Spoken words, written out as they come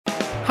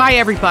Hi,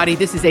 everybody.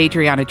 This is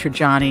Adriana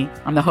Trajani.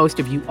 I'm the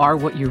host of You Are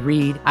What You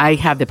Read. I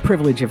have the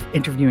privilege of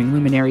interviewing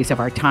luminaries of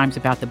our times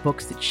about the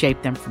books that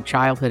shaped them from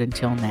childhood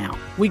until now.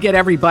 We get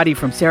everybody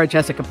from Sarah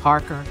Jessica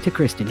Parker to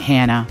Kristen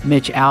Hanna,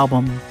 Mitch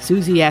Albom,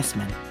 Susie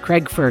Essman,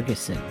 Craig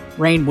Ferguson,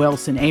 Rainn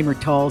Wilson, Amor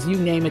Tolls, you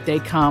name it, they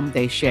come,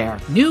 they share.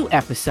 New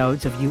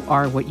episodes of You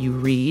Are What You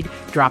Read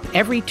drop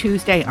every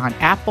Tuesday on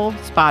Apple,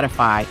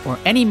 Spotify, or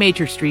any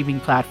major streaming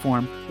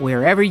platform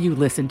wherever you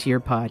listen to your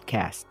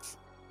podcasts.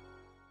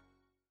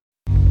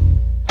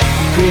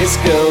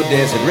 Crisco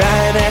Desert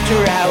Ryan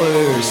after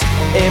hours.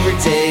 Every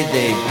day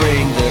they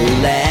bring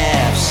the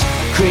laughs.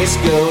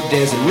 Crisco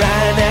Desert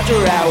Ryan after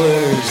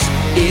hours.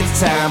 It's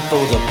time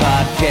for the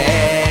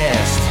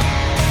podcast.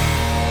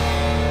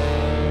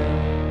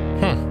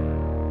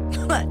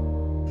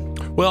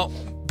 What? Well,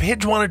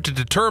 Paige wanted to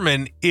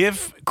determine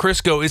if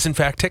Crisco is in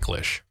fact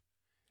ticklish.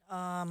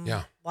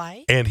 Yeah.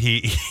 Why? And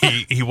he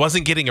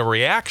wasn't getting a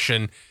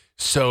reaction,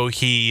 so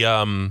he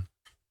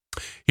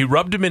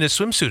rubbed him in his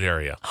swimsuit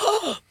area.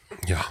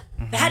 Yeah.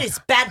 That is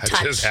bad touch.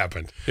 That just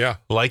happened. Yeah.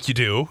 Like you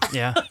do.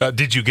 Yeah.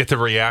 Did you get the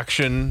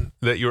reaction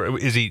that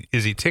is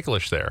he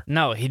ticklish there?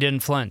 No, he didn't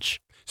flinch.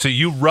 So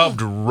you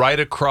rubbed right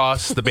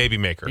across the baby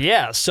maker.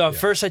 Yeah. So at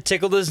first I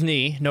tickled his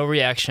knee, no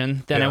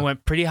reaction. Then I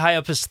went pretty high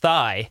up his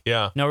thigh.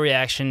 Yeah. No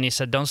reaction. He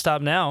said, "Don't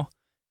stop now."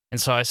 And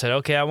so I said,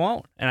 "Okay, I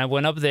won't." And I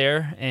went up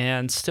there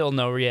and still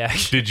no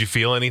reaction. Did you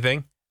feel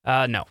anything?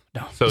 No.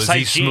 So is he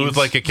Besides smooth jeans.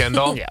 like a Ken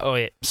doll? Yeah. Oh,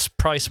 yeah. It's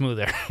probably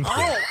smoother.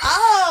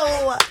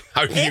 Oh.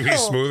 How can you be Ew.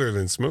 smoother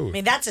than I smooth?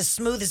 mean, that's as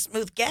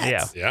smooth gets.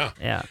 Yeah. Yeah.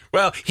 Yeah.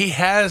 Well, he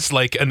has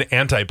like an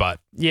anti-butt.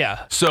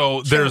 Yeah.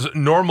 So there's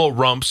normal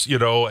rumps,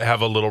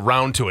 have a little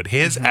round to it.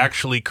 His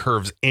actually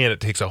curves in. It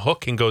takes a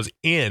hook and goes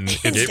in.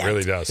 It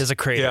really does. There's a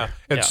crater. Yeah.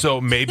 And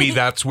so maybe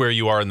that's where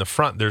you are in the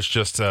front. There's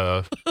just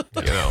I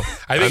think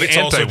an it's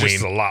also anti-wean.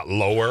 just a lot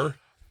lower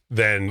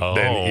than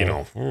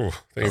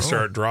things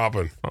start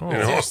dropping. Oh.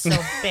 They're so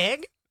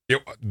big.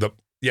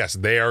 Yes,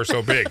 they are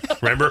so big.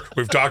 Remember,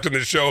 we've talked on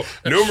this show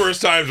numerous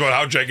times about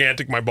how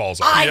gigantic my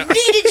balls are. I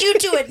needed you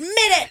to admit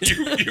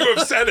it. You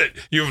have said it.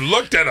 You've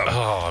looked at them.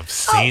 Oh, I've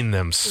seen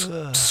them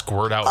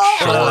squirt out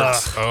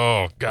shorts.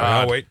 Oh, God.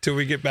 I'll wait till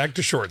we get back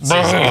to short season.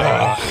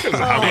 'Cause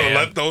I'm going to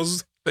let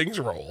those things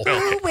roll.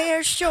 Who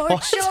wears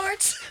short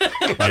shorts?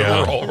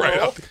 They'll roll right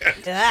out the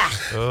end. Ah.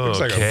 Looks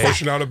like I'm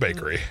pushing out a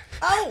bakery.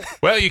 Oh.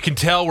 Well, you can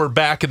tell we're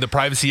back in the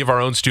privacy of our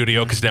own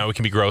studio because now we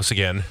can be gross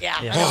again. Yeah.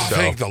 Oh,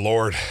 thank the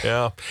Lord.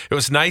 Yeah. It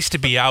was nice to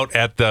be out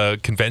at the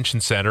convention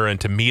center and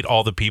to meet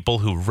all the people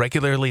who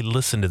regularly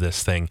listen to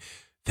this thing.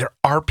 There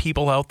are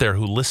people out there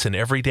who listen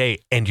every day,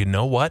 and you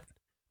know what?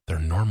 They're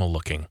normal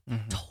looking.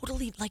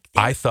 Totally like this.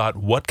 I thought,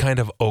 what kind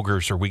of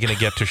ogres are we going to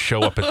get to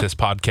show up at this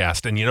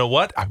podcast? And you know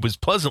what? I was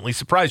pleasantly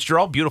surprised. You're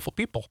all beautiful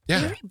people. Yeah.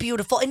 Very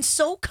beautiful and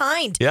so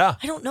kind. Yeah.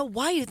 I don't know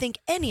why you think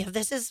any of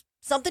this is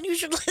something you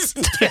should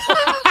listen to.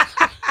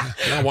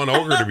 Not one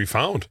ogre to be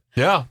found.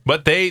 Yeah,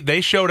 but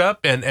they showed up,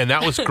 and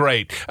that was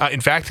great.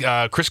 In fact,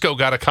 Crisco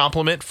got a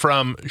compliment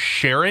from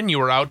Sharon. You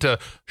were out to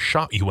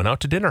shop. You went out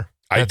to dinner.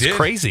 I That's did.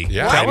 crazy.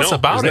 Yeah, Tell I us know.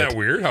 about Isn't it. that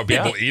weird how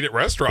people eat at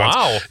restaurants?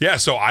 Wow. Yeah,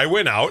 so I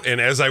went out, and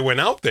as I went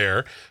out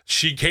there,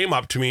 she came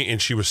up to me, and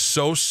she was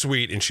so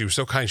sweet, and she was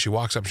so kind. She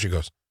walks up, and she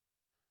goes,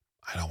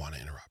 "I don't want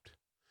to interrupt,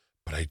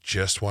 but I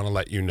just want to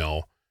let you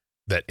know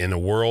that in a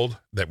world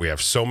that we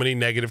have so many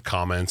negative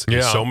comments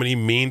and so many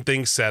mean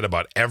things said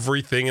about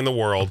everything in the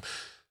world,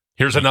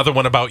 Here's another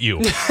one about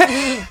you."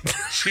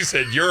 she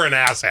said, "You're an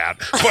asshat."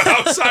 But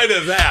outside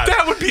of that,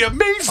 That would be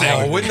amazing.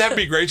 oh, wouldn't that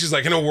be great? She's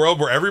like, in a world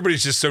where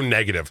everybody's just so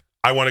negative,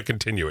 I want to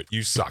continue it.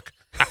 You suck.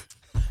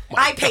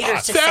 I paid her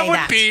to that say would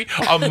that. be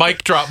a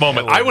mic drop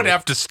moment. I would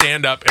have to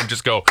stand up and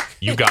just go,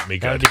 "You got me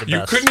That would good." be the You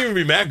best. couldn't even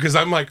be mad because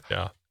I'm like,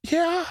 Yeah.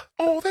 yeah,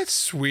 oh, that's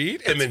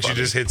sweet. And then she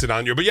just hits it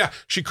on you. But yeah,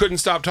 she couldn't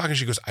stop talking.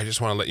 She goes, "I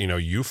just want to let you know,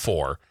 you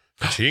four,"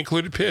 and she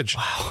included Pidge.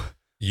 Wow.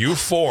 "You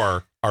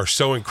four are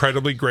so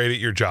incredibly great at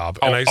your job."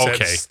 And Oh, I said,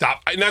 okay.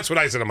 "Stop." And that's what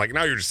I said. I'm like,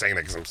 "Now you're just saying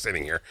that because I'm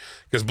sitting here."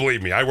 Because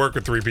believe me, I work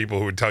with 3 people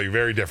who would tell you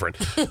very different.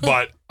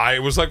 But I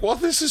was like, well,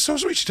 this is so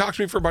sweet. She talked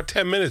to me for about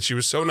 10 minutes. She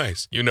was so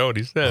nice. You know what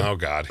he said. Oh,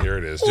 God, here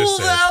it is. Just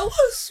say it. that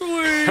was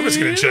sweet. I'm just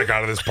going to check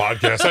out of this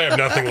podcast. I have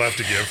nothing left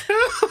to give.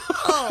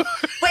 Oh.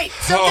 Wait,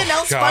 something Oh,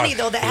 else God. funny,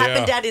 though, that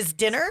happened Yeah. at his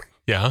dinner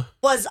Yeah.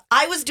 was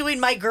I was doing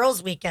my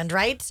girls' weekend,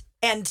 right?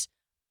 And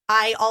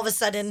I all of a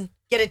sudden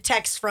get a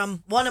text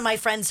from one of my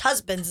friend's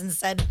husbands and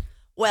said,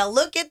 "Well,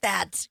 look at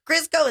that.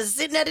 Crisco is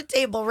sitting at a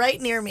table right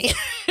near me."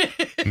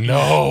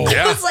 No. I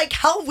Yeah. was like,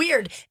 how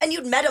weird. And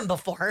you'd met him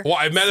before. Well,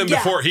 I met him Yeah.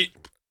 before.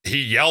 He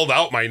yelled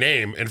out my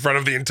name in front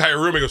of the entire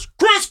room. He goes,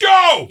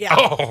 "Crisco!" Yeah.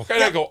 Oh,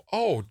 and I go,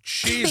 "Oh,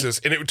 Jesus!"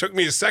 And it took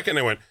me a second.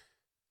 I went,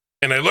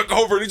 and I look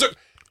over, and he's like,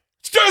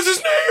 "That's his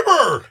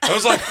neighbor." I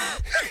was like,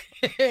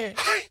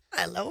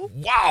 Hello?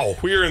 "Wow,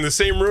 we are in the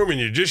same room, and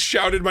you just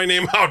shouted my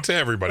name out to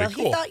everybody." Well,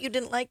 Cool. he thought you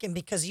didn't like him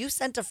because you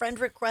sent a friend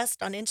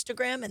request on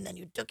Instagram and then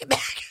you took it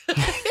back.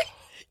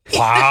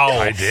 Wow.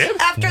 I did.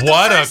 After the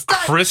What a first time.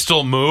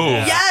 crystal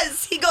move.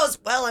 Yes. He goes,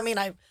 well, I mean,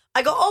 I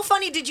go, oh,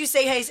 funny, did you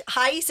say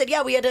hi? He said,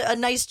 yeah, we had a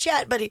nice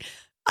chat. But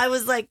I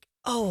was like,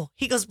 oh,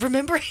 he goes,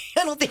 remember,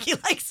 I don't think he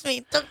likes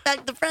me. Took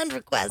back the friend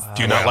request.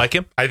 Do you not like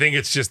him? I think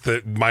it's just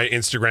that my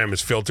Instagram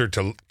is filtered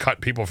to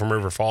cut people from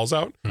River Falls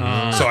out.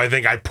 So I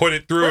think I put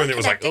it through and it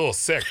was like, oh,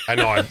 sick. I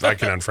know I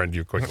can unfriend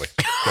you quickly.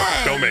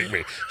 Don't make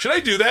me. Should I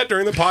do that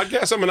during the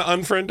podcast? I'm going to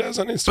unfriend Des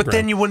on Instagram. But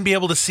then you wouldn't be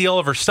able to see all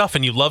of her stuff,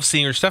 and you love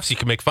seeing her stuff, so you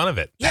can make fun of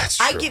it. Yes,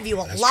 That's I true. give you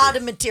a That's lot true.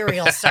 of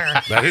material,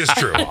 sir. That is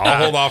true.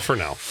 I'll hold off for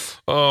now.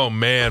 Oh,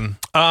 man.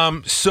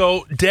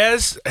 So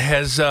Des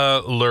has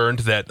learned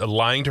that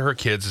lying to her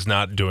kids is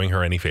not doing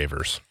her any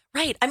favors.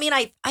 Right. I mean,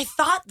 I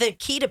thought the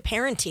key to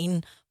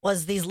parenting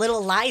was these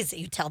little lies that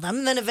you tell them.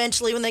 And then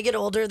eventually when they get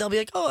older, they'll be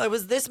like, oh, I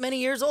was this many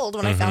years old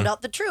when I found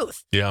out the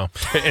truth. Yeah.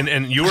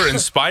 And you were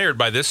inspired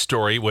by this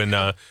story when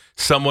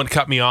someone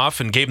cut me off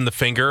and gave him the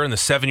finger, and the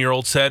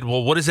 7-year-old said,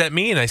 well, what does that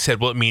mean? I said,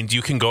 well, it means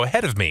you can go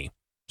ahead of me.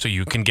 So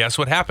you can guess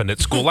what happened at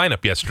school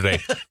lineup yesterday.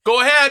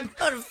 Go ahead.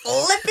 I'm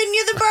flipping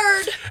you the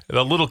bird.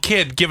 The little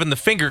kid given the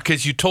finger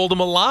because you told him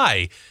a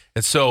lie.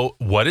 And so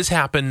what has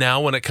happened now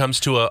when it comes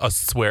to a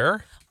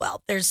swear?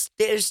 Well, there's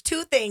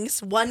two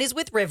things. One is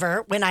with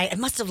River. When I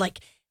must have like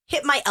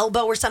hit my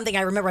elbow or something.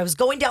 I remember I was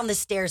going down the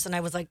stairs and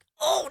I was like,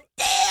 oh,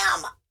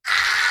 damn.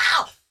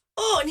 Ow.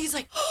 Oh, and he's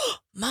like, oh,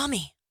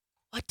 Mommy,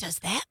 what does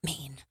that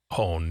mean?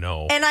 Oh,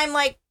 no. And I'm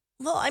like,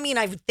 well, I mean,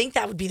 I would think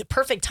that would be the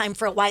perfect time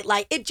for a white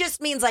lie. It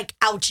just means like,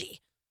 ouchie.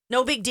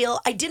 No big deal.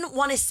 I didn't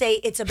want to say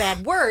it's a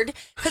bad word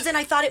because then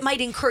I thought it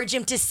might encourage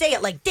him to say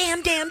it like,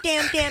 damn, damn,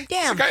 damn, damn,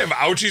 damn. I have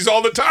ouchies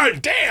all the time.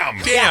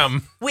 Damn.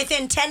 Damn.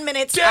 Within 10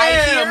 minutes,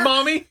 Damn,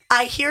 Mommy.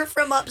 I hear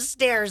from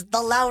upstairs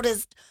the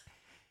loudest,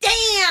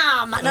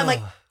 damn. And I'm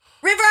like,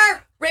 River,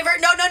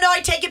 no,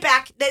 I take it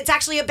back. It's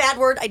actually a bad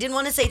word. I didn't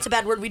want to say it's a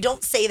bad word. We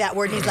don't say that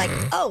word. And he's like,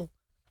 oh,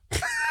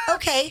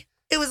 okay.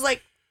 It was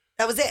like,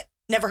 that was it.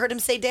 Never heard him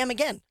say damn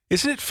again.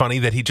 Isn't it funny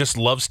that he just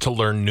loves to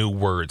learn new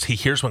words? He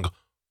hears one go,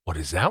 what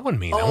does that one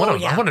mean? I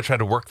want to try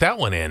to work that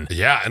one in.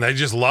 Yeah, and I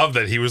just love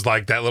that he was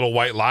like, that little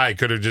white lie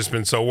could have just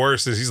been so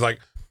worse. Is he's like,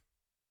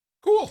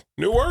 cool,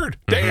 new word.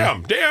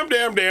 Damn, damn,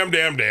 damp, damn,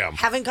 damn, damn.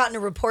 Haven't gotten a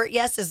report.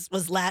 Yes, this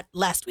was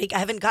last week. I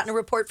haven't gotten a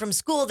report from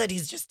school that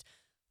he's just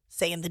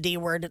saying the D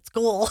word at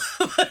school.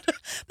 But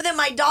then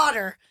my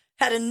daughter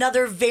had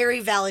another very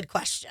valid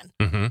question.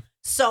 Mm-hmm.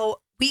 So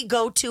we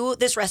go to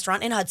this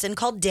restaurant in Hudson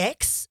called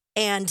Dick's,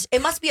 and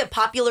it must be a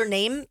popular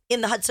name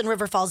in the Hudson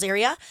River Falls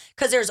area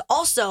because there's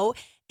also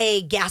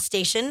a gas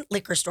station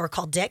liquor store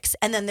called Dick's,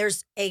 and then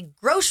there's a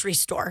grocery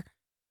store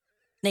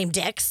named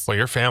Dick's. Well,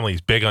 your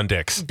family's big on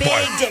dicks. Big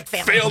Dick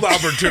family. Failed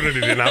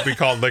opportunity to not be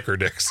called Liquor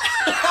Dicks.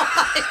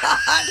 Oh my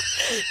God.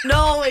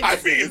 No,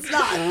 it's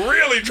not.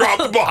 Really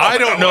dropped the ball. I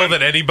don't know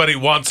that anybody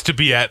wants to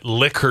be at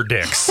Liquor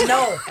Dicks.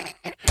 No,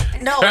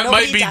 That might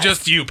nobody be does.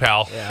 just you,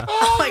 pal. Yeah.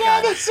 Oh my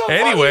God. That's so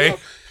Anyway,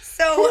 funny.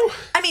 So,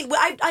 I mean,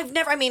 I've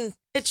never,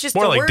 it's just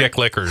more a like word. dick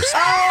lickers.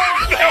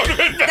 Oh, That would've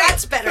been better.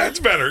 that's better. That's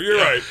better. You're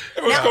right.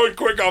 It was Now- going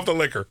quick off the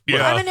liquor.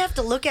 Yeah. I'm going to have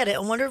to look at it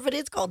and wonder if it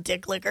is called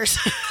dick lickers.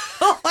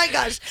 Oh my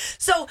gosh.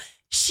 So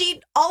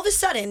she, all of a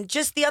sudden,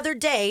 just the other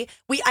day,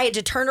 I had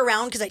to turn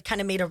around because I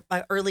kind of made an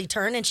early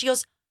turn, and she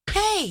goes,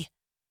 hey,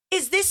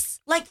 is this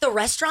like the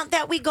restaurant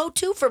that we go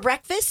to for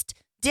breakfast?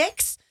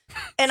 Dick's?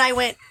 And I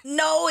went,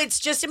 no, it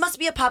must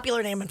be a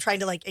popular name. I'm trying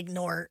to like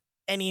ignore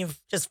any of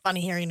just funny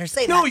hearing her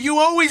say No, that. you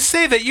always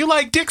say that. You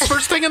like dicks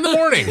first thing in the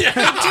morning.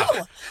 I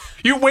do.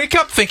 You wake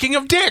up thinking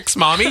of dicks,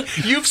 Mommy.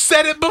 You've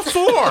said it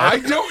before. I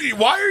don't.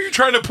 Why are you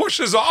trying to push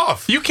us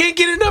off? You can't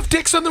get enough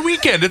dicks on the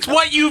weekend. It's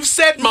what you've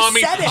said,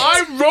 Mommy. said it.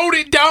 I wrote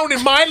it down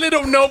in my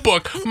little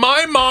notebook.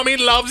 My mommy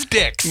loves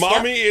dicks.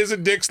 Mommy is a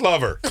Dick's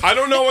lover. I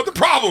don't know what the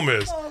problem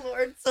is. Oh,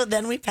 Lord. So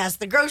then we pass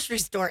the grocery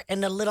store,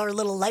 and our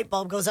little light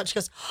bulb goes out. She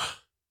goes,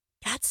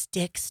 that's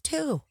Dick's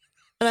too.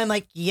 And I'm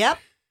like, yep.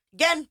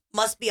 Again,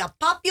 must be a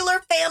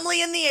popular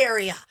family in the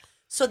area.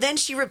 So then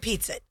she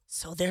repeats it.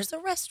 So there's a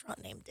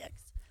restaurant named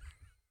Dick's.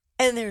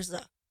 And there's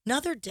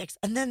another Dick's.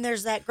 And then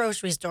there's that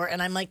grocery store.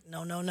 And I'm like,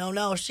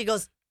 no. She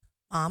goes,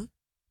 Mom,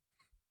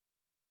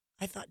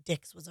 I thought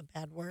Dick's was a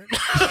bad word. And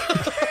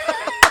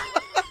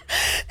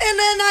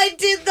then I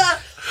did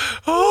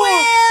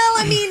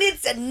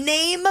it's a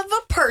name of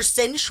a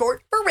person,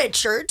 short for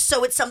Richard.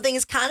 So it's something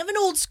is kind of an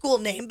old school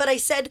name. But I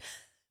said,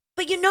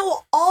 but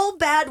all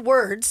bad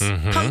words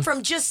come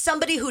from just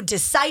somebody who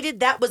decided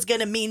that was going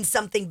to mean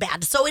something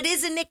bad. So it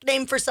is a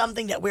nickname for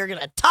something that we're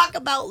going to talk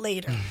about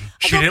later.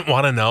 She didn't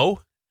want to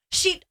know?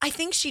 I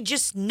think she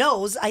just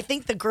knows. I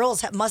think the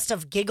girls must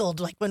have giggled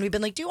like when we've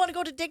been like, do you want to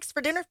go to Dick's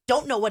for dinner?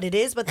 Don't know what it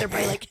is, but they're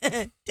probably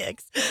like,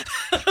 Dick's.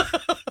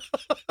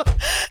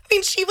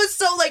 She was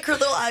so like her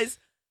little eyes.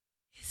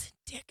 Is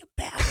dick a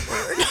bad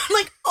word? I'm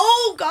like,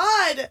 oh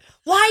God,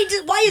 why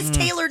is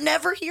Taylor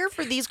never here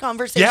for these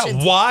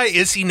conversations? Yeah, why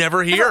is he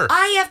never here?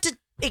 I have to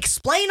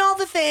explain all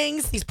the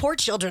things. These poor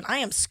children, I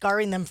am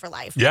scarring them for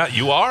life. Yeah,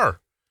 you are.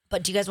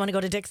 But do you guys want to go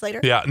to Dick's later?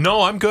 Yeah.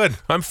 No, I'm good.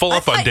 I'm full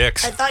up on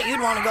dicks. I thought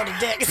you'd want to go to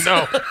Dick's.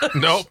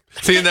 No.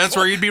 See, and that's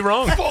where you'd be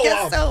wrong. I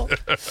guess so.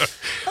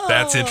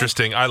 That's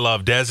interesting. I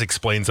love Des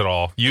explains it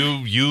all.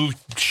 You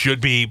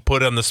should be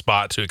put on the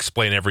spot to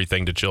explain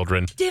everything to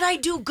children. Did I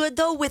do good,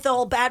 though, with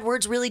all bad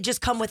words really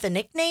just come with a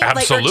nickname?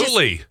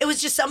 Absolutely. It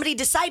was just somebody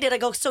decided. I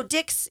go, so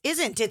Dick's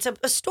isn't. It's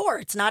a store.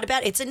 It's not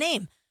it's a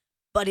name.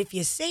 But if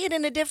you say it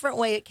in a different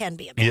way, it can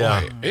be a bad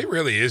Yeah. word. It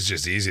really is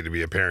just easy to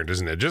be a parent,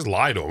 isn't it? Just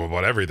lie to them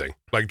about everything.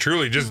 Like,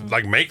 truly, just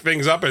like make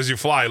things up as you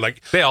fly.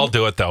 Like, They all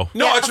do it, though.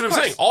 no, Yeah, that's of what I'm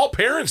course. saying. All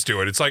parents do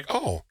it. It's like,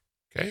 oh,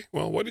 okay.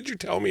 Well, what did you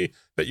tell me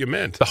that you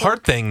meant? The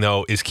hard thing,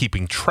 though, is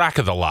keeping track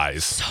of the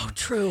lies. So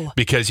true.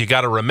 Because you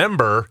got to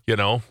remember,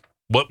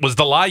 what was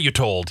the lie you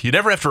told? You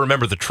never have to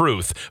remember the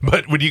truth.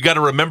 But when you got to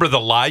remember the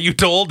lie you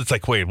told, it's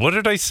like, wait, what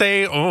did I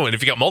say? Oh, and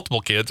if you got multiple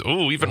kids,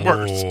 even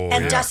worse. Oh,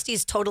 And yeah.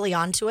 Dusty's totally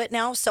onto it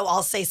now. So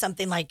I'll say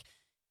something like,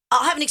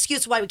 I'll have an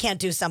excuse why we can't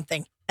do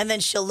something. And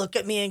then she'll look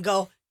at me and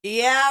go,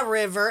 yeah,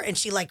 River. And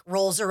she like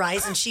rolls her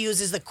eyes and she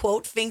uses the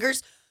quote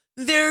fingers.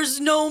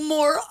 There's no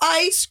more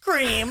ice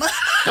cream.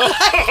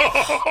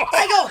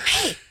 I go,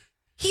 hey,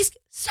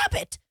 stop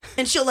it.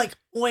 And she'll like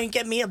wink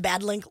at me, a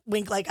bad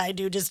wink like I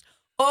do. Just,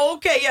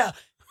 okay, yeah,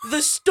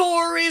 the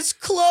store is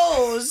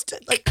closed.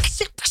 Like,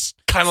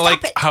 Kind of stop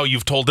like it. how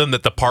you've told them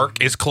that the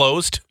park is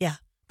closed. Yeah.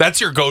 That's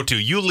your go-to.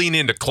 You lean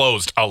into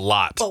closed a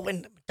lot. Well,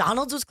 when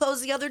McDonald's was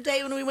closed the other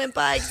day when we went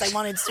by because I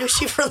wanted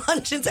sushi for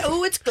lunch and said,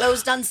 oh, it's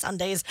closed on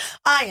Sundays.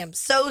 I am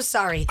so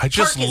sorry. I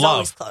just Park is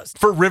always love, closed.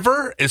 for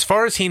River, as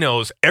far as he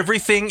knows,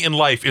 everything in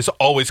life is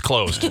always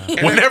closed.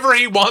 Whenever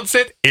he wants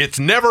it, it's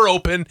never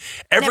open.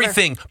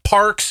 Everything,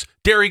 parks,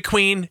 Dairy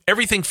Queen,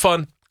 everything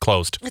fun,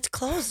 closed. It's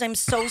closed. I'm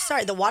so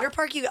sorry. The water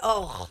park,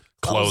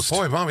 Closed.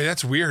 Boy, Mommy,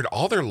 that's weird.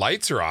 All their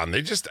lights are on.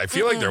 I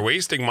feel like they're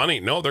wasting money.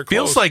 No, they're closed.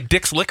 Feels like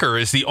Dick's Liquor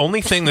is the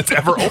only thing that's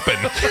ever open.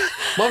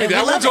 Mommy,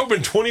 that love one's it. open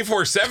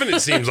 24/7,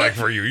 it seems like,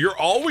 for you. You're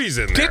always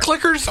in there. Dick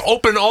Liquor's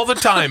open all the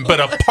time, but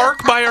a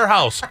park by our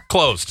house,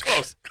 closed.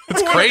 It's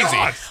Oh my crazy.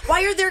 God.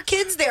 Why are there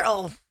kids there?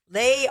 Oh,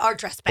 they are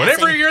trespassing.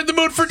 Whenever you're in the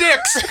mood for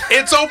Dick's,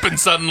 it's open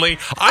suddenly.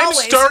 I'm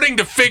Always. starting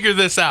to figure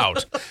this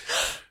out.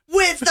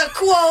 With the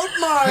quote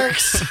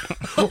marks.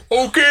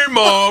 Okay,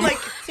 Mom. Like,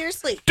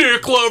 seriously.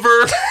 Dick lover.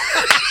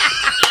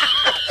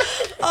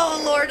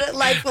 Oh, Lord,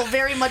 life will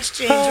very much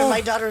change when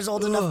my daughter is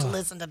old enough to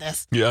listen to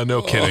this. Yeah,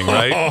 no kidding,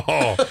 right?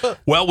 Oh,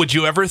 Well, would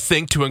you ever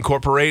think to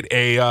incorporate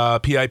a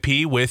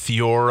PIP with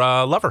your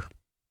lover?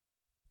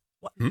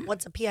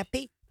 What's a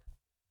PIP?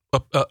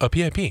 A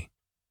PIP,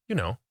 you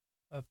know.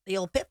 The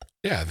old pip?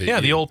 yeah.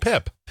 The old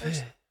PIP.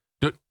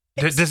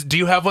 Do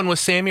you have one with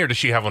Sammy, or does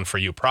she have one for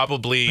you?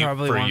 Probably for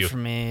one you. for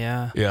me,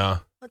 yeah. Yeah.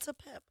 What's a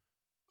pip?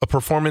 A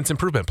performance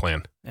improvement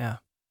plan. Yeah.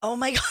 Oh,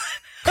 my God.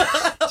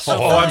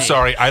 Oh, I'm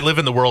sorry. I live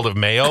in the world of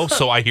Mayo,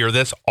 so I hear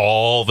this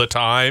all the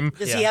time.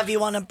 Does he have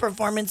you on a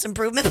performance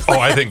improvement Oh, plan?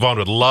 I think Vaughn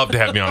would love to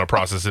have me on a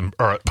process.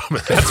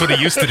 That's what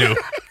he used to do.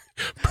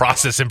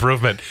 Process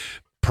improvement,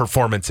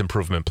 performance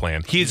improvement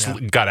plan. He's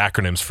got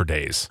acronyms for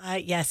days.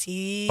 Yes,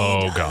 he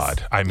Oh, does.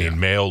 God. I mean,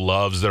 Mayo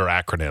loves their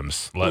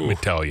acronyms. Let me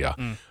tell you.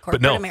 Corporate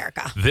But no,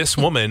 America. this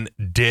woman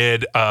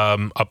did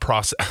a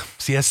process.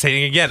 See, I'm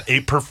saying again,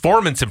 a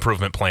performance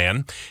improvement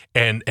plan,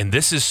 and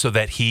this is so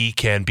that he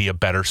can be a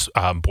better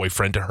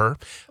boyfriend to her.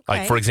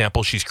 Like, Okay. for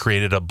example, she's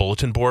created a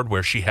bulletin board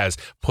where she has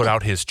put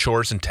out his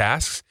chores and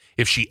tasks.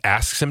 If she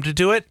asks him to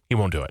do it, he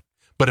won't do it.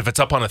 But if it's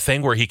up on a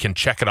thing where he can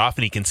check it off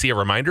and he can see a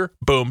reminder,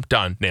 boom,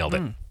 done, nailed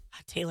it.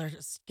 Taylor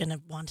is going to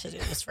want to do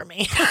this for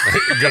me.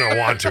 Gonna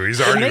want to. He's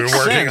already been makes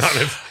working sense.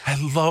 on it.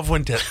 I love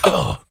when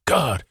oh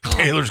God,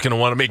 Taylor's gonna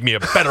want to make me a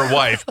better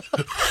wife.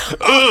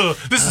 Ugh,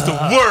 this is the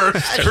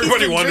worst.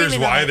 Everybody been wonders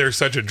dreaming of why it. they're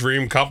such a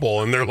dream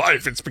couple in their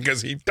life. It's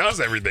because he does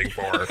everything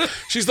for her.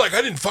 She's like,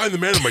 I didn't find the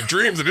man of my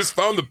dreams. I just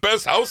found the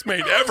best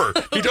housemate ever.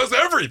 He does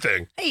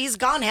everything. Hey, he's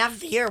gone half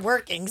the year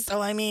working,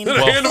 so I mean, Then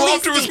I hand him the off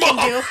least to his he can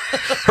mom. do.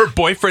 Her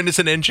boyfriend is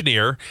an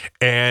engineer,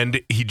 and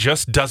he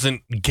just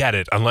doesn't get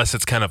it unless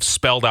it's kind of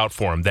spelled out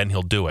for him. Then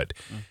he'll do it.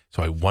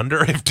 So I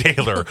wonder if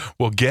Taylor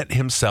will get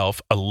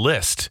himself a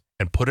list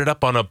and put it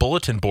up on a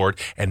bulletin board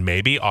and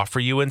maybe offer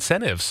you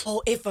incentives.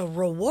 Oh, if a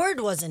reward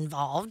was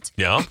involved,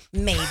 Yeah,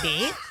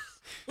 maybe.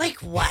 Like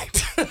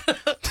what?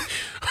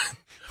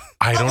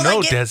 I don't What will know,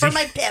 I get Desi. for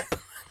my pip?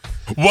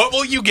 What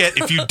will you get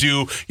if you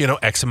do,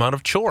 X amount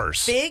of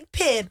chores? Big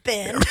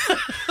pippin.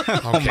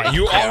 Okay,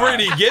 you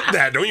already get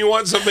that. Don't you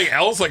want something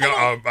else, like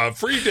a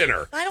free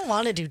dinner? I don't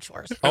want to do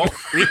chores. Oh,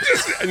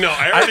 no,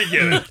 I already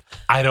get it.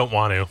 I don't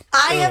want to.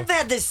 I have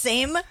had the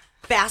same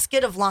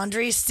basket of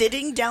laundry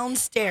sitting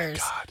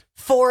downstairs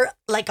for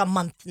like a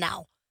month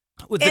now.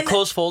 With the And-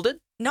 clothes folded?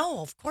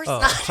 No, of course Oh,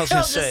 not. I was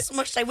gonna Just say.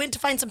 smushed. I went to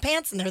find some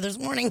pants in there this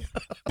morning.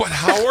 But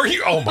how are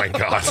you? Oh my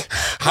God!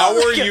 How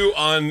are you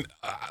on?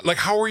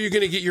 How are you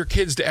going to get your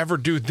kids to ever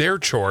do their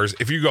chores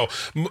if you go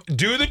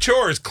do the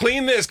chores,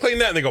 clean this, clean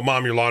that, and they go,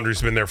 Mom, your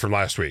laundry's been there from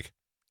last week.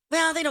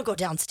 Well, they don't go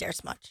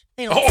downstairs much.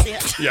 They don't Oh, see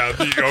it. yeah.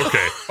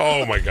 Okay.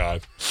 Oh my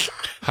God.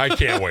 I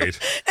can't wait.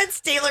 That's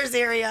Taylor's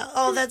area.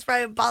 Oh, that's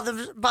probably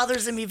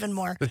bothers him even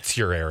more. It's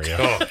your area.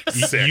 Oh,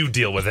 sick. You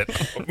deal with it.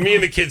 Me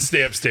and the kids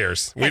stay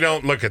upstairs. We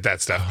don't look at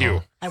that stuff.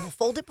 You. I will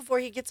fold it before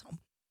he gets home.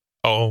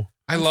 Oh.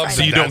 I love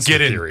So you don't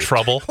get in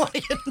trouble? I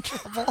get in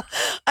trouble.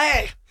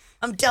 Hey,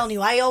 I'm telling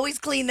you, I always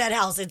clean that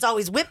house. It's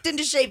always whipped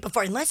into shape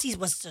before, unless he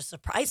was to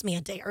surprise me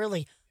a day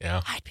early.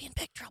 Yeah. I'd be in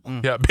big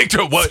trouble. Yeah, big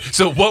trouble.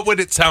 What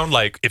would it sound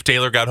like if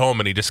Taylor got home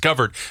and he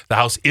discovered the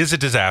house is a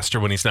disaster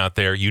when he's not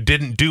there? You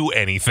didn't do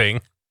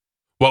anything.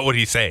 What would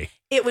he say?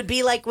 It would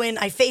be like when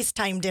I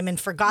FaceTimed him and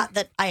forgot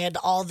that I had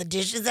all the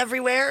dishes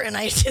everywhere and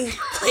I didn't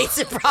place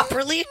it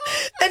properly.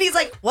 Then he's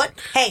like, what?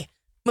 Hey,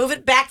 move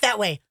it back that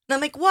way. And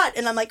I'm like, what?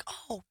 And I'm like,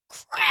 oh,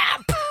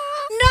 crap.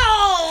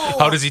 No.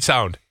 How does he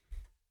sound?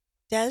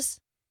 Des,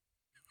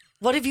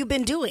 what have you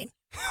been doing?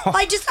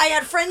 I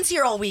had friends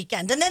here all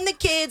weekend and then the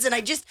kids and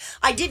I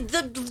did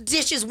the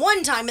dishes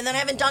one time and then I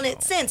haven't done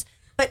it since.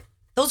 But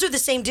those are the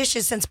same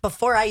dishes since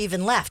before I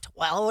even left.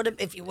 Well,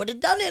 if you would have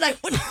done it, I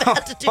wouldn't have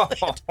had to do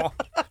it.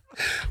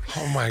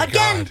 Oh my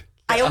Again, God.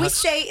 I always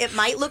say it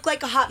might look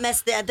like a hot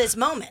mess at this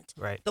moment.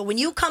 Right. But when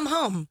you come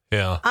home,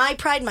 Yeah. I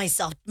pride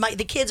myself.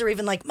 The kids are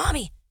even like,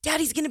 Mommy,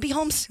 Daddy's going to be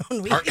home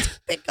soon. We get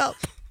to pick up.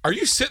 Are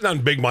you sitting on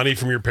big money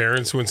from your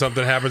parents when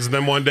something happens to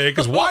them one day?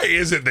 Because why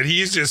is it that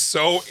he's just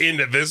so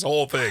into this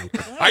whole thing?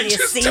 I you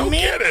just see don't me?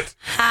 get it.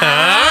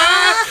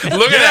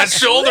 Look at that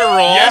shoulder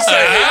roll. Yes, I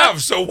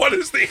have. So what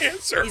is the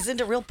answer? He's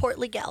into real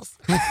portly gals.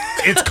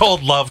 It's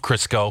called love,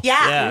 Crisco.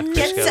 Yeah, Yeah,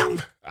 get Crisco.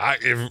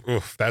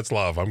 some. That's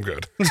love. I'm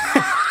good.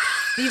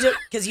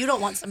 Because you don't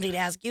want somebody to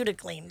ask you to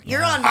clean.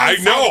 You're on my I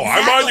side. know.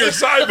 I'm on your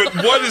exactly. side,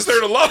 but what is there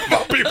to love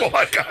about people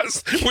like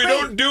us? We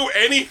don't do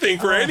anything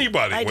for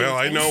anybody. I do Well,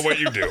 I know things. what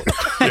you do.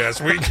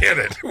 Yes, we get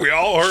it. We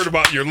all heard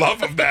about your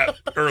love of that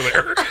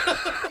earlier.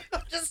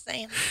 I'm just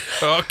saying.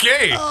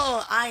 Okay.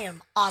 Oh, I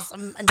am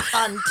awesome and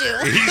fun, too.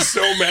 He's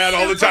so mad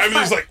all the time.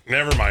 He's like,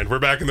 never mind. We're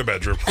back in the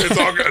bedroom. It's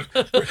all good.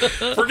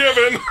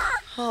 Forgiven.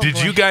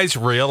 Did you guys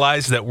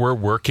realize that we're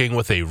working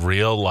with a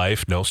real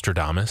life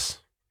Nostradamus?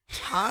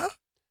 Huh?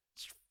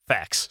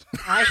 Facts.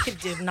 I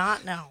did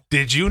not know.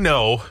 Did you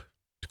know,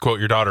 to quote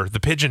your daughter, the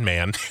pigeon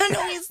man, I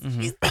know he's the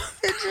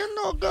pigeon.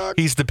 Oh, God.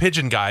 he's the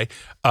pigeon guy,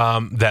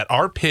 that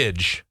our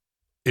Pidge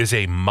is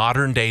a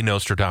modern day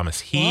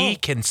Nostradamus. He Whoa.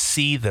 can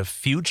see the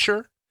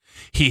future.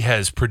 He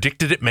has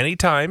predicted it many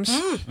times.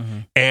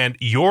 And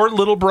your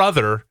little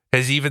brother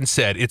has even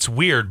said, it's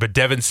weird, but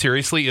Devin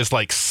seriously is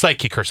like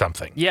psychic or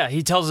something. Yeah,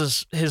 he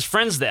tells his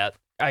friends that.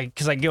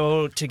 Because I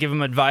go to give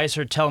him advice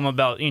or tell him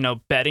about,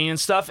 betting and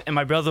stuff. And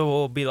my brother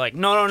will be like,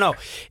 no.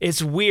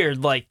 It's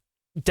weird. Like,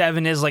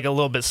 Devin is like a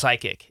little bit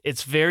psychic.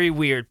 It's very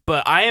weird.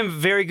 But I am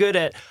very good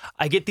at,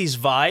 I get these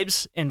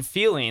vibes and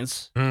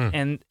feelings.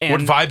 And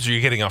What vibes are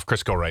you getting off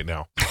Crisco right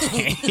now?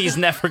 he's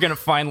never going to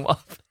find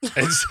love.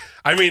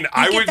 I mean,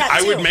 I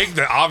that would too. make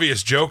the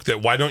obvious joke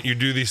that why don't you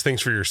do these things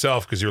for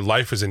yourself? Because your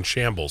life is in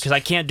shambles. Because I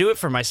can't do it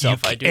for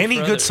myself. I do it Any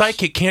for good others.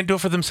 psychic can't do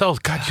it for themselves.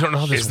 God, you don't know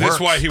how this Is works. this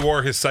why he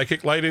wore his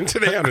psychic light in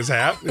today on his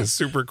hat? It's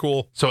super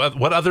cool. So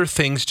what other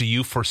things do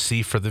you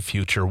foresee for the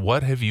future?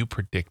 What have you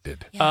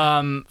predicted?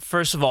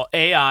 First of all,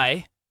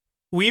 AI.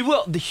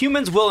 The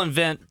humans will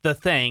invent the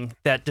thing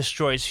that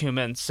destroys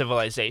human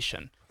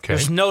civilization. Okay.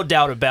 There's no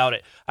doubt about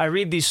it. I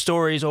read these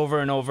stories over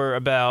and over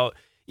about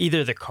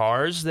either the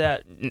cars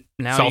that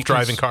now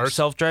Self-driving cars?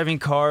 self-driving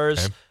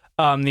cars,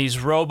 Okay. these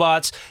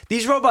robots.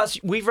 These robots,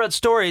 we've read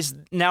stories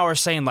now are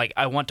saying like,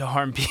 I want to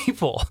harm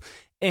people.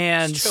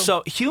 And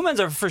so humans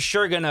are for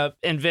sure going to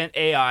invent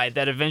AI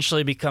that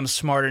eventually becomes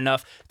smart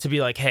enough to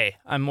be like, hey,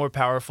 I'm more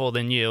powerful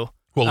than you.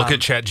 Well, look at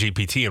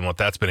ChatGPT and what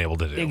that's been able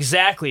to do.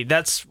 Exactly.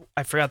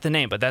 I forgot the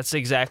name, but that's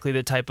exactly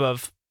the type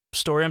of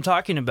story I'm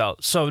talking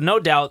about. So no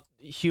doubt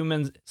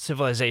human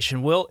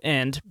civilization will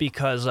end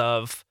because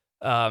of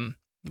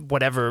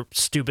whatever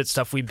stupid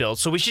stuff we build.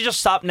 So we should just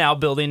stop now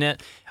building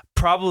it.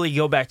 Probably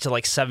go back to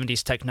like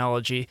 70s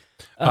technology.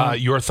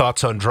 Your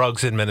thoughts on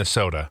drugs in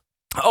Minnesota?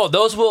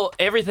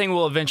 Everything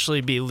will eventually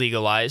be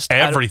legalized.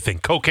 Everything.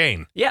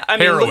 Cocaine. Yeah, I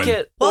mean, Heroin. look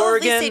at Well,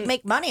 Oregon. at least they'd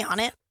make money on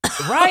it.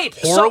 Right.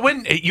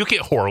 Heroin? You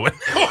get heroin.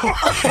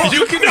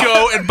 You can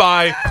go and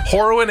buy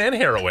heroin and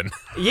heroin.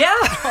 Yeah.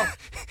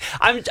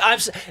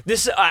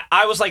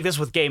 I was like this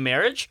with gay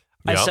marriage.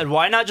 I Yep. said,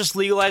 why not just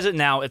legalize it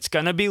now? It's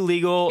going to be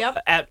legal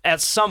Yep.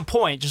 at some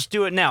point. Just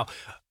do it now.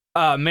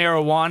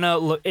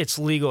 Marijuana, it's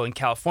legal in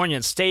California,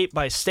 and state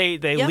by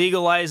state, they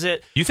legalize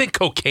it. You think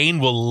cocaine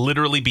will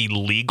literally be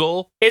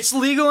legal? It's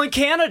legal in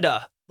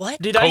Canada.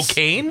 What?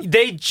 Cocaine?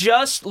 They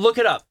just look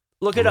it up.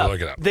 Look it I'm up. gonna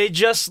look it up. They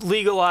just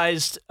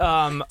legalized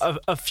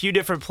a few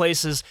different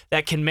places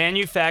that can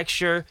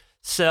manufacture,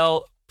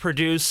 sell,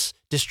 produce,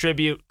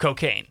 distribute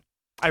cocaine.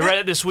 I read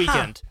it this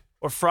weekend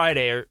or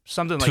Friday or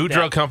something like that. Two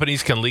drug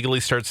companies can legally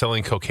start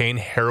selling cocaine,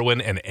 heroin,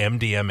 and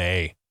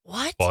MDMA.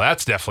 What? Well,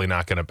 that's definitely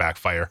not going to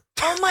backfire.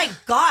 Oh, my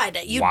God.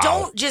 You Wow.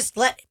 don't just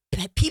let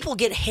people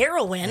get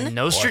heroin.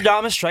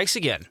 Nostradamus strikes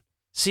again.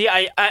 See,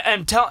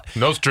 I'm telling.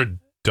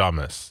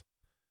 Nostradamus.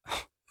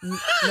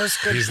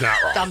 Nostradamus. He's not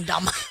wrong.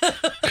 Dum-dum.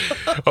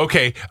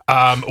 Okay.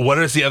 What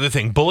is the other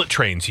thing? Bullet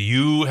trains.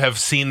 You have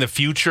seen the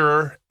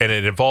future, and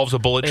it involves a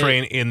bullet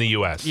train in the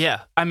U.S.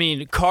 Yeah. I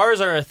mean,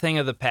 cars are a thing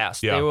of the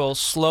past. Yeah. They will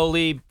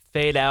slowly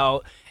fade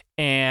out,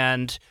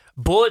 and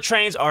bullet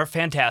trains are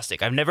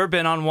fantastic. I've never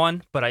been on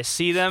one, but I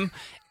see them.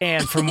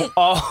 And from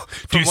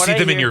Do you see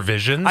them in your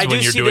visions I when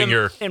do you're see doing them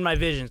your? in my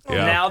visions.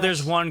 Yeah. Now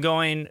there's one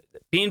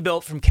being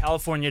built from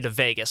California to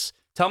Vegas.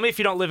 Tell me if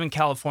you don't live in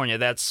California.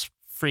 That's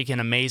freaking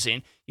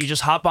amazing. You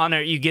just hop on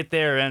there, you get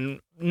there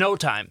in no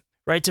time.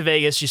 Right to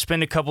Vegas. You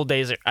spend a couple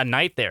days, a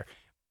night there.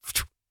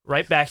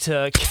 Right back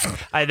to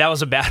that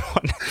was a bad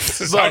one. It's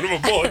the sound of a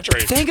bullet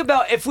train. Think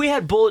about if we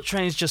had bullet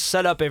trains just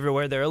set up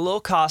everywhere. They're a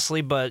little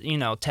costly, but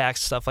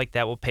tax stuff like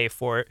that will pay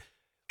for it.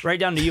 Right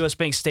down to US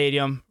Bank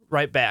Stadium,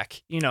 right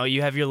back. You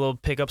have your little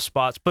pickup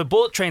spots. But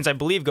bullet trains, I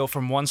believe, go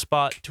from one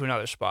spot to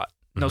another spot.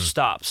 No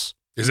stops.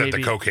 Is that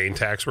the cocaine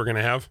tax we're going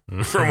to have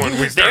from when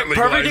we start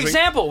legalizing? Perfect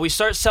example. We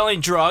start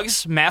selling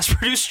drugs,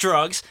 mass-produced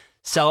drugs,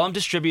 sell them,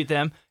 distribute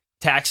them,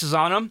 taxes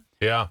on them.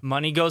 Yeah.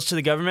 Money goes to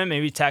the government,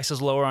 maybe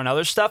taxes lower on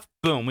other stuff.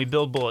 Boom, we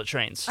build bullet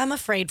trains. I'm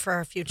afraid for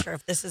our future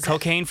if this is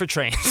Cocaine for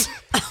trains.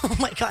 Oh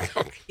my God.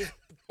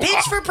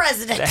 Bitch for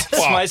president. That's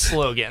my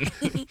slogan.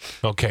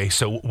 Okay,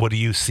 so what do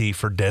you see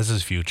for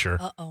Dez's future?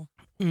 Uh-oh.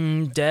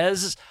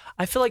 Dez,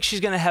 I feel like she's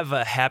going to have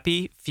a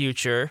happy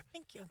future.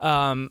 Thank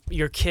you.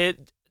 Your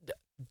kid,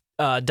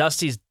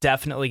 Dusty's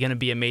definitely going to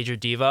be a major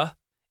diva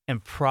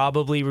and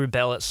probably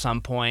rebel at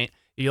some point.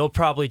 You'll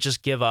probably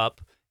just give up,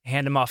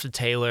 hand him off to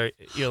Taylor.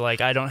 You're like,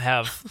 I don't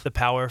have the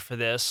power for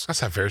this.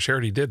 That's not fair. She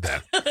already did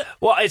that.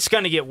 Well, it's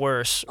going to get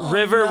worse. Oh,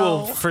 River no.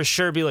 will for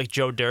sure be like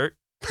Joe Dirt.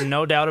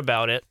 No doubt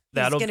about it.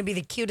 He's going to be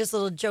the cutest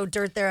little Joe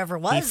Dirt there ever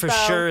was, He for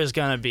though. sure is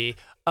going to be.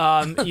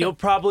 You'll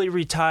probably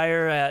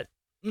retire at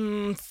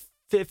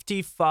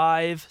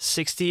 55,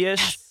 60-ish.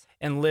 Yes.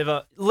 And live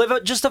a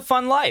just a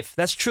fun life.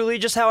 That's truly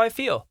just how I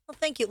feel. Well,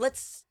 thank you.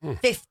 Let's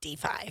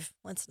 55.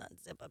 Let's not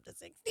zip up to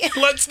 60.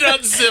 Let's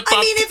not zip up.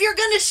 I mean, if you're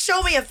going to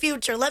show me a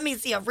future, let me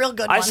see a real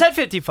good one. I said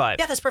 55.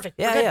 Yeah, that's perfect.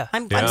 Yeah, We're good. yeah.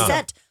 I'm Yeah.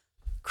 set.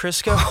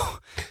 Crisco.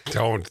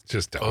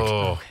 Just don't.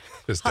 Oh.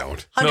 Just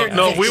don't.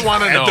 No, we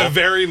want to At know. the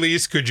very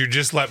least, could you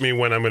just let me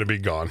when I'm going to be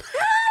gone?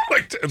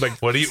 like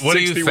What do you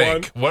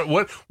 61? think?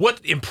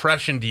 What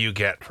impression do you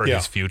get for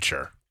his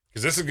future?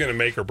 Because this is going to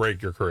make or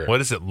break your career. What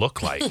does it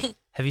look like?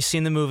 Have you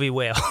seen the movie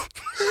Whale?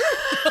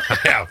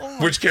 Yeah.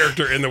 Which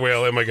character in The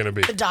Whale am I going to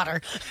be? The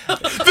daughter.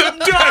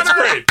 That's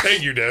great.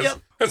 Thank you, Des. Yep.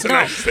 That's a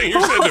nice thing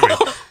you said to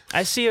me.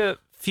 I see a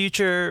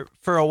future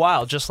for a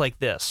while, just like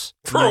this.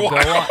 For a You'll go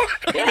while. on.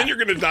 And then you're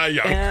going to die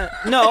young.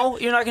 No,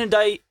 you're not going to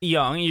die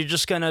young. You're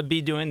just going to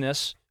be doing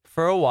this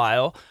for a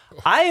while.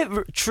 I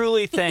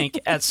truly think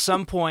at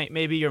some point,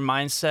 maybe your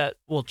mindset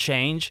will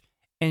change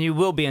and you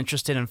will be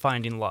interested in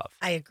finding love.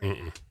 I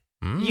agree.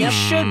 You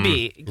should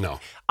be.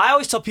 No. I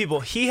always tell people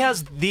he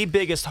has the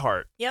biggest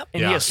heart. Yep.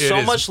 And he has it so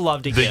is- much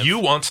love to The give. you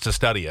wants to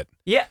study it.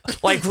 Yeah.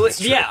 Like,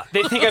 yeah.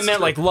 They think I meant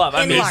like love.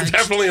 I mean, Enlarged. It's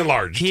definitely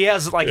enlarged. he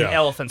has like an Yeah.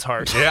 elephant's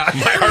heart. Yeah.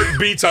 My heart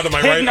beats out of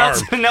my right Not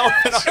arm. an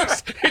elephant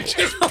heart. It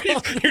just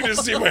beats. You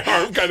just see my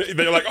arm kind of.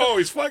 They're like, "Oh,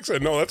 he's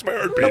flexing." No, that's my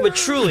heartbeat. No, but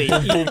truly,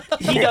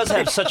 he does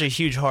have such a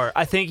huge heart.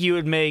 I think you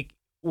would make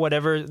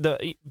whatever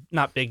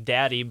not Big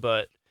Daddy,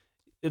 but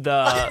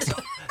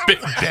the Big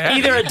Daddy.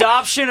 either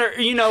adoption or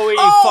where you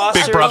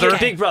foster Big brother.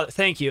 Big brother.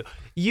 Thank you.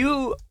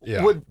 You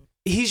Yeah. would.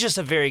 He's just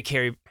a very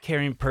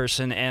caring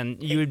person,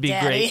 and you would be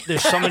Daddy. great.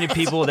 There's so many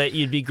people that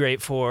you'd be great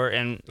for,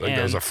 and Like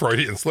there was a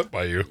Freudian slip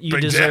by you. you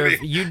Big deserve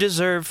Daddy. you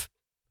deserve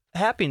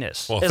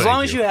happiness. Well, as thank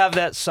long as you. you have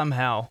that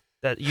somehow,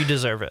 that you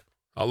deserve it.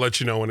 I'll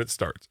let you know when it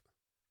starts.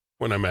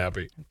 When I'm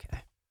happy.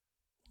 Okay.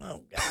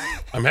 Oh,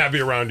 God. I'm happy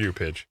around you,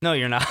 Pidge. No,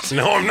 you're not.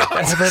 No, I'm not.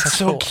 Oh, that's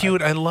so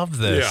cute. I love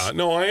this. Yeah,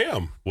 no, I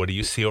am. What do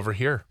you see over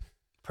here?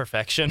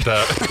 Perfection.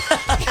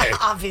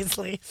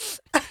 Obviously.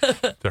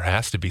 There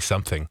has to be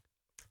something.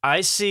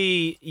 I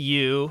see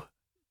you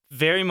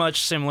very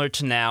much similar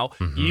to now.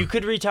 Mhm. You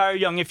could retire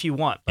young if you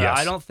want, but Yes.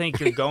 I don't think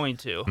you're going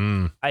to.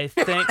 Mm. I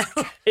think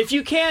if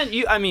you can,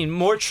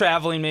 more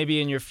traveling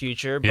maybe in your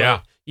future, but Yeah.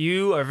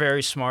 you are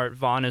very smart.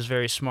 Vaughn is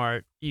very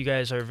smart. You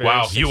guys are very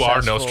Wow, you are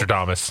successful.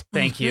 Nostradamus.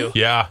 Thank you.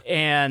 Yeah.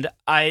 And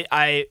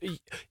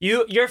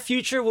your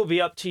future will be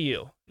up to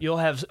you. You'll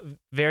have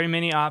very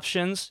many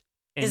options,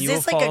 and Is you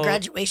this will like a follow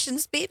graduation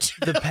speech?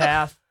 the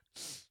path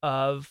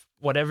of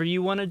whatever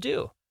you want to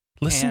do.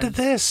 Listen to And-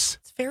 this.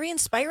 It's very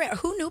inspiring.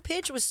 Who knew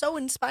Pidge was so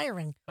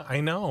inspiring?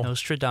 I know.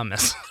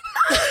 Nostradamus.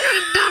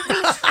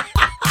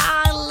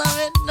 I love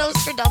it.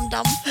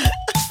 Nostradum-dum.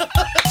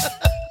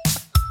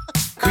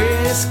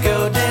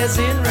 Crisco, Des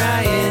and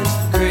Ryan.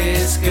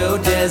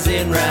 Crisco, Des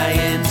and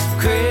Ryan.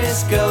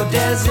 Crisco,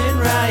 Des and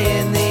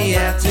Ryan. The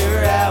After